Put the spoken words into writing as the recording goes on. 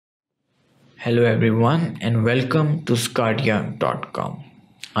Hello everyone and welcome to sqadia.com.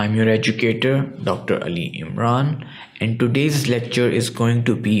 I'm your educator Dr. Ali Imran, and today's lecture is going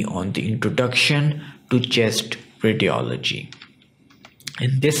to be on the introduction to chest radiology.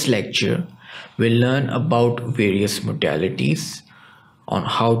 In this lecture, we'll learn about various modalities on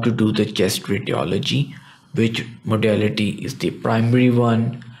how to do the chest radiology, which modality is the primary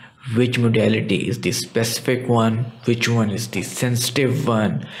one, which modality is the specific one, which one is the sensitive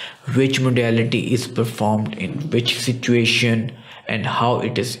one, which modality is performed in which situation, and how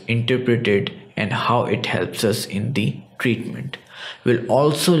it is interpreted and how it helps us in the treatment. We'll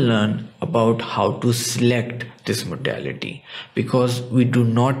also learn about how to select this modality, because we do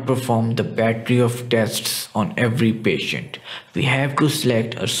not perform the battery of tests on every patient. We have to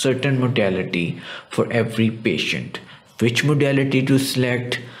select a certain modality for every patient. Which modality to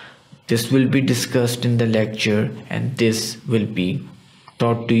select? This will be discussed in the lecture, and this will be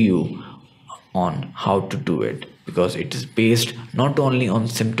taught to you on how to do it, because it is based not only on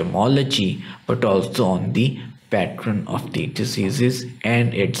symptomology but also on the pattern of the diseases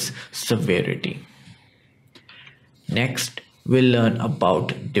and its severity. Next, we'll learn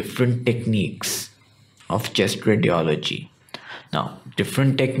about different techniques of chest radiology. Now,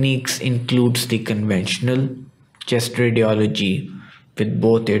 different techniques includes the conventional chest radiology with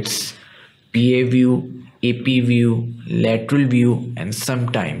both its PA view, AP view, lateral view, and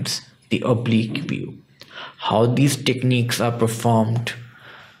sometimes the oblique view. How these techniques are performed,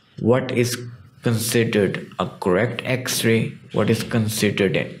 what is considered a correct X-ray, what is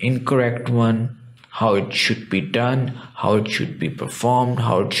considered an incorrect one, how it should be done, how it should be performed,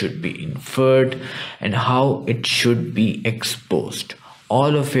 how it should be inferred, and how it should be exposed.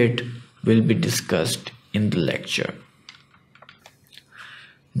 All of it will be discussed in the lecture.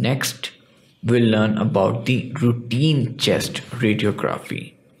 Next, we'll learn about the routine chest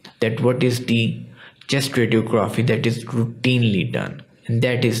radiography. That what is the chest radiography that is routinely done, and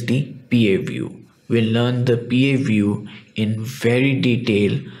that is the PA view. We'll learn the PA view in very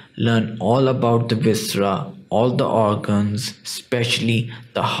detail, learn all about the viscera, all the organs, especially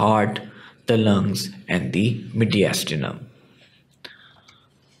the heart, the lungs, and the mediastinum.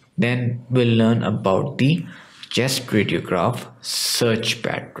 Then we'll learn about the chest radiograph search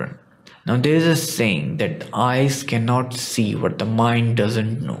pattern. Now there is a saying that the eyes cannot see what the mind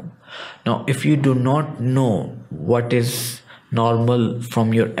doesn't know. Now if you do not know what is normal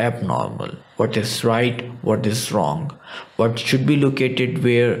from your abnormal, what is right, what is wrong, what should be located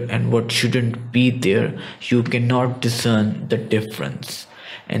where and what shouldn't be there, you cannot discern the difference.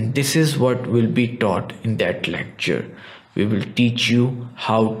 And this is what will be taught in that lecture. We will teach you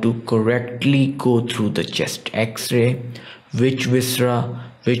how to correctly go through the chest X-ray, which viscera,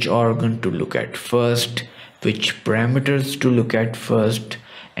 which organ to look at first, which parameters to look at first,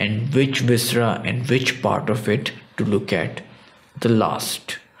 and which viscera and which part of it to look at the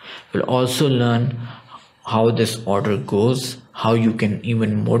last. We'll also learn how this order goes, how you can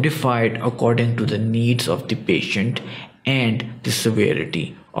even modify it according to the needs of the patient and the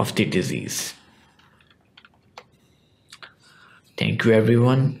severity of the disease. Thank you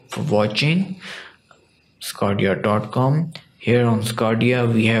everyone for watching sqadia.com. Here on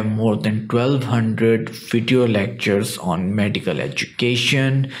Sqadia, we have more than 1200 video lectures on medical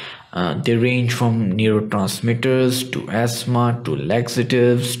education. They range from neurotransmitters to asthma to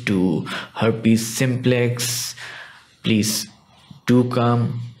laxatives to herpes simplex. Please do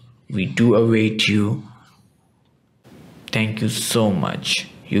come. We do await you. Thank you so much.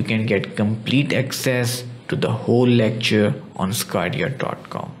 You can get complete access to the whole lecture on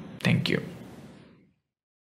sqadia.com. Thank you.